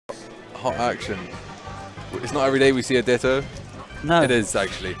hot action. It's not every day we see a Ditto. No. It is,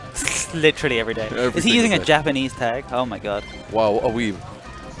 actually. Literally every day. Is he using a Japanese tag? Oh my god. Wow, a weeb.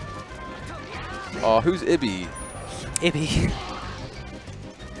 Oh, who's Ibby? Ibby.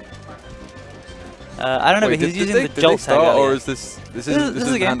 I don't know, Wait, but he's using the Jolt tag. Or is this isn't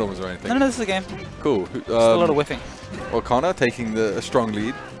randoms or anything? No, this is a game. Cool. Just a lot of whiffing. O'Connor taking a strong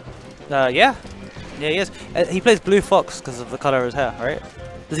lead. Yeah. Yeah, he is. He plays Blue Fox because of the color of his hair, right?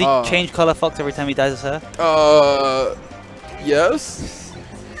 Does he change color Fox every time he dyes his hair? Yes.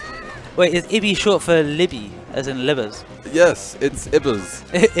 Wait, is Ibby short for Libby, as in Libbers? Yes, it's Ibbers.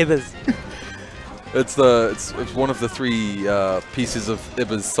 Ibbers. It's one of the 3 pieces of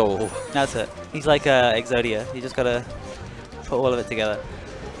Ibber's soul. That's it. He's like Exodia. You just gotta put all of it together.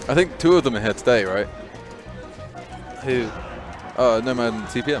 I think 2 of them are here today, right? Who? Nomad and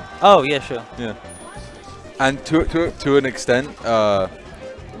CPM. Oh yeah, sure. Yeah. And to an extent,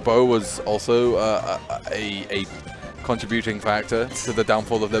 Bo was also a contributing factor to the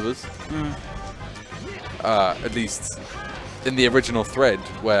downfall of Libbers. At least in the original thread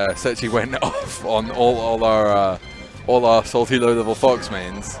where Sechi went off on all our salty low-level Fox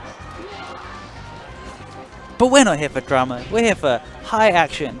mains. But we're not here for drama. We're here for high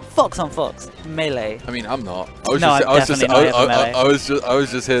action, Fox on Fox, melee. I mean, I'm not. I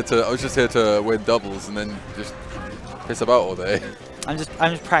was just here to win doubles and then just piss about all day. I'm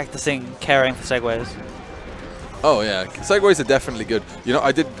just practicing caring for segues. Oh yeah, segues are definitely good. You know,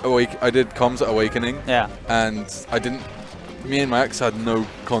 I did comms at Awakening. Yeah. And me and my ex had no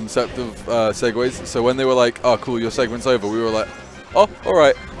concept of segues. So when they were like, "Oh, cool, your segment's over," we were like, "Oh, all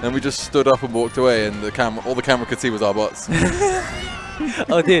right." And we just stood up and walked away, and all the camera could see was our butts.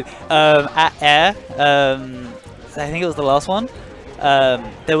 Oh, dude. At Air, I think it was the last one.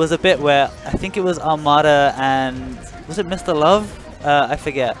 There was a bit where I think it was Armada and was it Mr. Love? I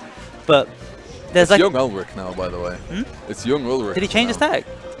forget. But there's it's Young Ulrich now, by the way. It's Young Ulrich. Did he change his tag?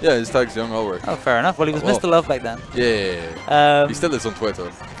 Yeah, his tag's Young Ulrich. Oh, fair enough. Well, he was Mr. Love back then. Yeah. He still is on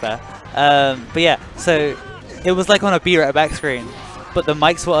Twitter. Fair. But yeah, so it was like on a B-Rat back screen, but the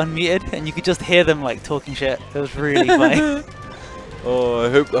mics were unmuted, and you could just hear them like talking shit. It was really funny. Oh, I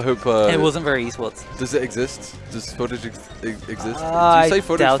hope. It wasn't very esports. Does it exist? Does footage exist? Do you I say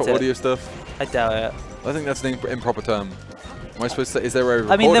footage doubt for it. audio stuff? I doubt it. I think that's an improper term. Am I supposed to say, is there a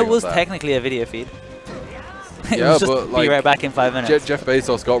recording I mean, there of was that? technically a video feed. It Yeah, was just but like, be right back in 5 minutes. Jeff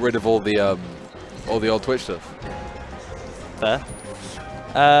Bezos got rid of all the old Twitch stuff. Fair.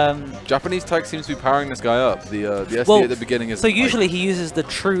 Japanese tag seems to be powering this guy up. The SD well, at the beginning is. So usually he uses the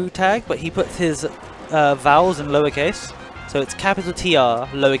true tag, but he puts his vowels in lowercase. So it's capital TR,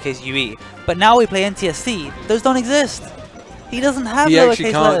 lowercase UE. But now we play NTSC. Those don't exist. He doesn't have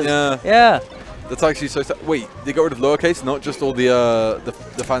lowercase letters. Yeah. That's actually so. Wait, they got rid of lowercase, not just all the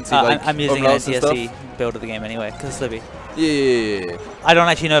fancy like. I'm using an NTSC build of the game anyway, because it's Libby. Yeah. I don't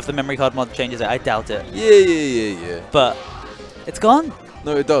actually know if the memory card mod changes it. I doubt it. Yeah. But it's gone.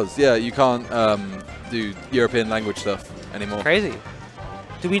 No, it does. Yeah, you can't do European language stuff anymore. Crazy.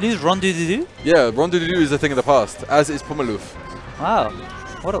 Do we lose Rondu-du-du? Yeah, Rondu-du-du is a thing of the past, as is Pumaloof. Wow.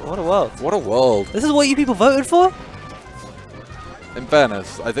 What a world. What a world. This is what you people voted for? In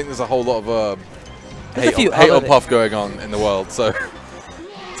fairness, I think there's a whole lot of hate on Puff going on in the world, so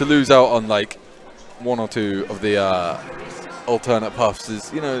to lose out on like 1 or 2 of the alternate Puffs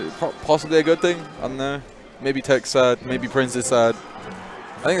is, you know, possibly a good thing. I don't know. Maybe Tech's sad, maybe Prince is sad.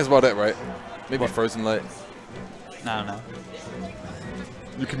 I think that's about it, right? Maybe Frozen Light. I don't know.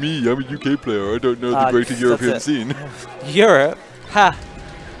 Look at me, I'm a UK player. I don't know the greater European scene. Europe? Ha!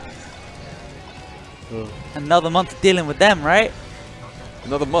 Another month dealing with them, right?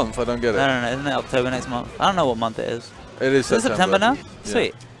 Another month? I don't get it. No, isn't it October next month? I don't know what month it is. It is September. Is it September now? Yeah.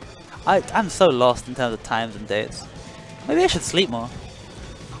 Sweet. I'm so lost in terms of times and dates. Maybe I should sleep more.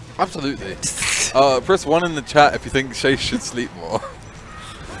 Absolutely. Press 1 in the chat if you think Shay should sleep more.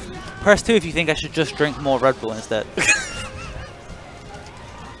 Press 2 if you think I should just drink more Red Bull instead.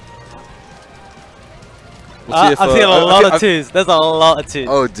 I'm seeing a lot of 2s. There's a lot of 2s.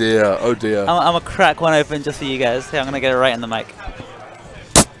 Oh dear, oh dear. I'm going to crack one open just for you guys. Here, I'm going to get it right in the mic.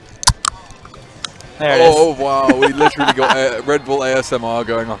 There it is. Oh wow, we literally got Red Bull ASMR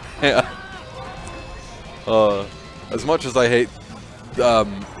going on here. As much as I hate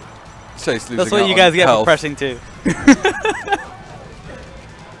Chase losing That's what you guys get for pressing 2.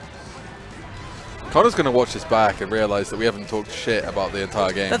 Connor's going to watch this back and realize that we haven't talked shit about the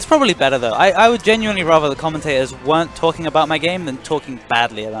entire game. That's probably better though. I would genuinely rather the commentators weren't talking about my game than talking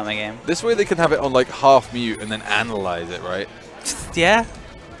badly about my game. This way they can have it on like half mute and then analyze it, right? Yeah.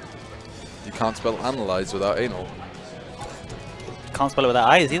 You can't spell analyze without anal. Can't spell it without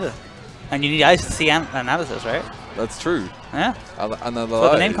eyes either. And you need eyes to see analysis, right? That's true. Yeah. Analyze. That's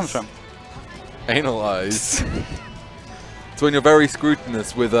where the name comes from. Analyze. It's when you're very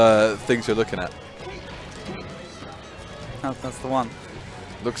scrutinous with things you're looking at. That's the one.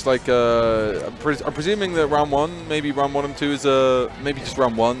 Looks like I'm presuming that round 1, maybe round 1 and 2 is maybe just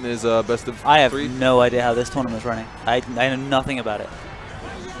round 1 is best of 3. I have no idea how this tournament's running. I know nothing about it.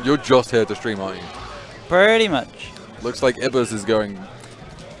 You're just here to stream, aren't you? Pretty much. Looks like Ibis is going.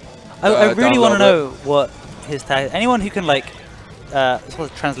 I really want to know what his tag. Anyone who can like, it's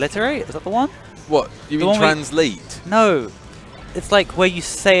called transliterate. Is that the one? What you mean translate? No, it's like where you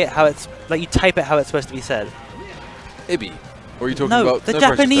say it how it's like you type it how it's supposed to be said. Ibi. Or are you talking no, about the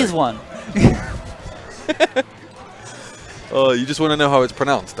Japanese one? Oh, you just want to know how it's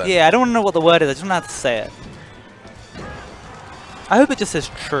pronounced then? Yeah, I don't want to know what the word is. I just want to know how to say it. I hope it just says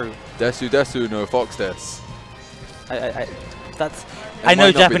true. Desu desu no fox des. I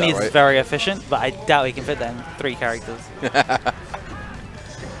know Japanese is very efficient, but I doubt he can fit that in 3 characters.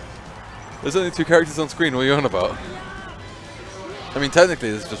 There's only 2 characters on screen. What are you on about? I mean,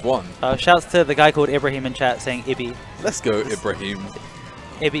 technically, there's just 1. Shouts to the guy called Ibrahim in chat saying Ibi. Let's go, Ibrahim.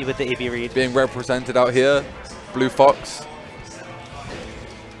 Ibi with the Ibi read. Being represented out here. Blue Fox.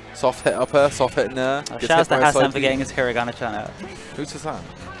 Soft hit up air, soft hit in there. Shouts to Hassan for getting his Hiragana chant out. Who's Hassan?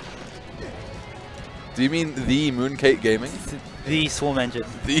 Do you mean the Mooncake Gaming? The Swarm Engine.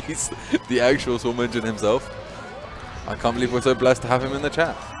 The actual Swarm Engine himself. I can't believe we're so blessed to have him in the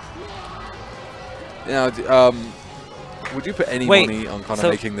chat. Yeah, would you put any money on kind of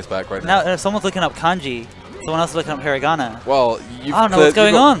making this back right now? Now someone's looking up kanji. Someone else is looking up hiragana. Well, I don't know what's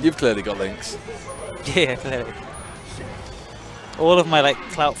going on. You've clearly got links. Yeah, clearly. All of my like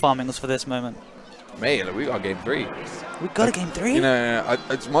clout farming was for this moment. Mate, we got game 3. We got a game 3? You know,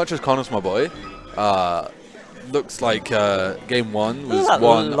 as much as Connor's my boy, looks like game 1 was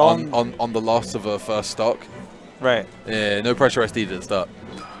won on the loss of a first stock. Right. Yeah, no pressure SD didn't start.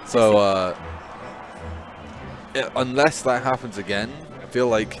 So unless that happens again, I feel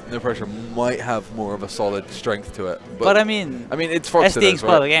like No Pressure might have more of a solid strength to it. But I mean, it's Fox SDing's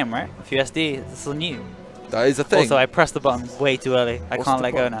part of the game, right? If you SD, it's still new. That is a thing. Also, I pressed the button way too early. I can't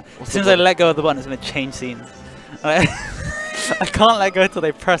let go now. As soon as I let go of the button, it's going to change scenes. I can't let go until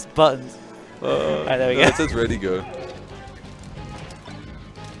they press buttons. Alright, there we go. It says ready go.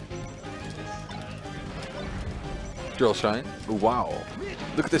 Drill Shine. Oh, wow.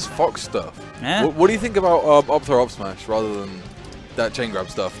 Look at this Fox stuff. Yeah. What do you think about up throw up smash rather than that chain grab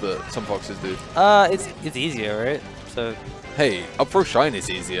stuff that some Foxes do? It's easier, right? So. Hey, up throw shine is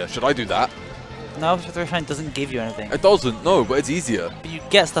easier. Should I do that? No, up throw shine doesn't give you anything. It doesn't. No, but it's easier. But you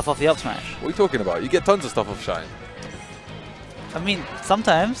get stuff off the up smash. What are you talking about? You get tons of stuff off shine. I mean,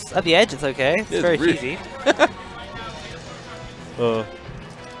 sometimes at the edge it's okay. It's very cheesy. I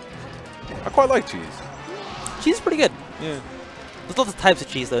quite like cheese. Cheese is pretty good. Yeah. There's lots of types of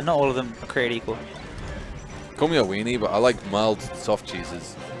cheese though. Not all of them are created equal. Call me a weenie, but I like mild, soft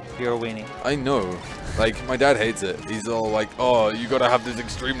cheeses. You're a weenie. I know. Like, my dad hates it. He's all like, oh, you gotta have this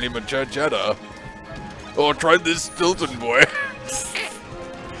extremely mature cheddar. Oh, try this Stilton, boy.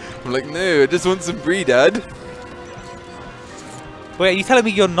 I'm like, no, I just want some brie, Dad. Wait, are you telling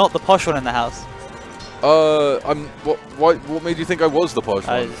me you're not the posh one in the house? What made you think I was the posh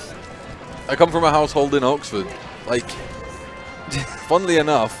one? I come from a household in Oxford. Like, funnily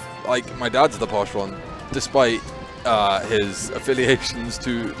enough, like, my dad's the posh one, despite his affiliations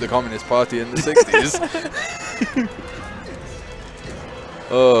to the Communist Party in the 60s.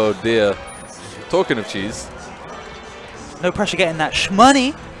 Oh dear. Talking of cheese. No pressure getting that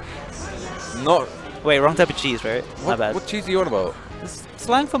shmoney. Not. Wait, wrong type of cheese, right? My bad. What cheese are you on about? It's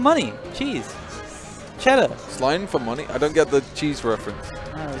slang for money. Cheese. Cheddar. Slang for money? I don't get the cheese reference.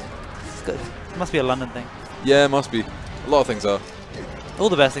 Oh, it's good. It must be a London thing. Yeah, it must be. A lot of things are. All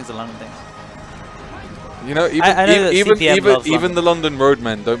the best things are London things. You know, even the London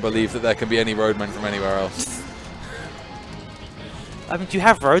roadmen don't believe that there can be any roadmen from anywhere else. I mean, do you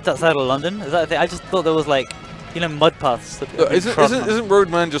have roads outside of London? Is that a thing? I just thought there was like, you know, mud paths. That isn't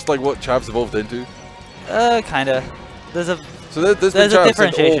roadman just like what Chavs evolved into? Kinda. There's a there's a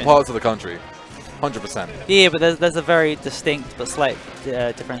differentiation in all parts of the country, 100%. Yeah, but there's a very distinct but slight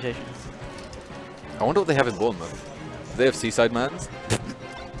differentiation. I wonder what they have in Bournemouth. Do they have seaside mans?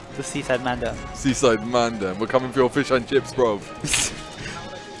 The seaside man-down. Seaside man-down. We're coming for your fish and chips, bro.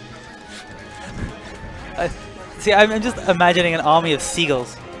 See, I'm just imagining an army of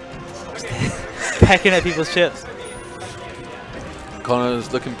seagulls pecking at people's chips.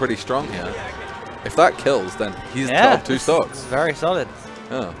 Connor's looking pretty strong here. If that kills, then he's top 2 stocks. Very solid.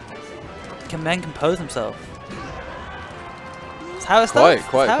 Yeah. Can man compose himself? It's how it starts.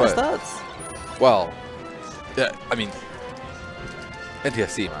 Quite. How it starts. Well, yeah, I mean,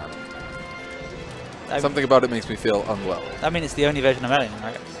 NTSC, man. Something about it makes me feel unwell. I mean, it's the only version of melee,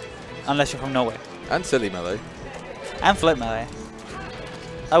 right? Unless you're from Norway. And silly melee. And float melee.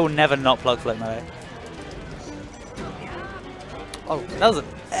 I will never not plug float melee. Oh, that was an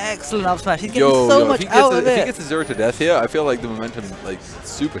excellent up smash. He's getting so much out of it. If he gets a 0 to death here, I feel like the momentum like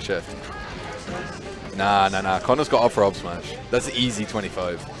super shift. Nah. Connor's got up for up smash. That's easy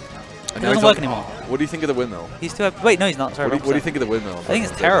 25. It doesn't work anymore. What do you think of the windmill? He's too. Wait, no, he's not. Sorry. What do you think of the windmill? I think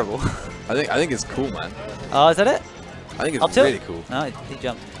it's terrible. I think it's cool, man. Oh, is that it? I think it's really cool. No, he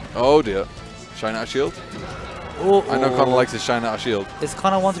jumped. Oh dear. Shine out shield. Ooh, I know Connor likes his shine out shield. Does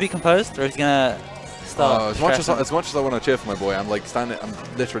Connor want to be composed, or is he gonna start? As much as I want to cheer for my boy, I'm like I'm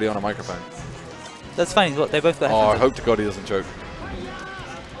literally on a microphone. That's fine. They both got. Oh, I hope to God he doesn't choke.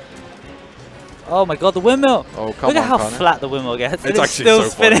 Oh my God, the windmill! Oh, come on, Look at how Connor. flat the windmill gets. It's actually still so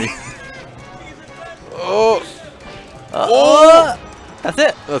spinning. funny. Oh. That's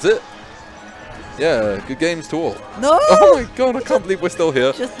it. That's it. Yeah, good games to all. No! Oh my God, I can't believe we're still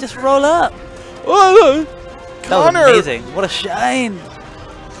here. Just roll up. Oh, Connor! That was amazing. What a shine.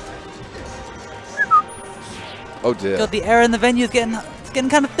 Oh dear. God, the air in the venue is getting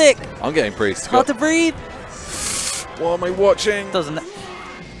kind of thick. I'm getting priest. Hard to breathe. What am I watching? Doesn't.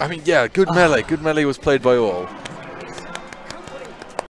 I mean, yeah, good melee. Good melee was played by all.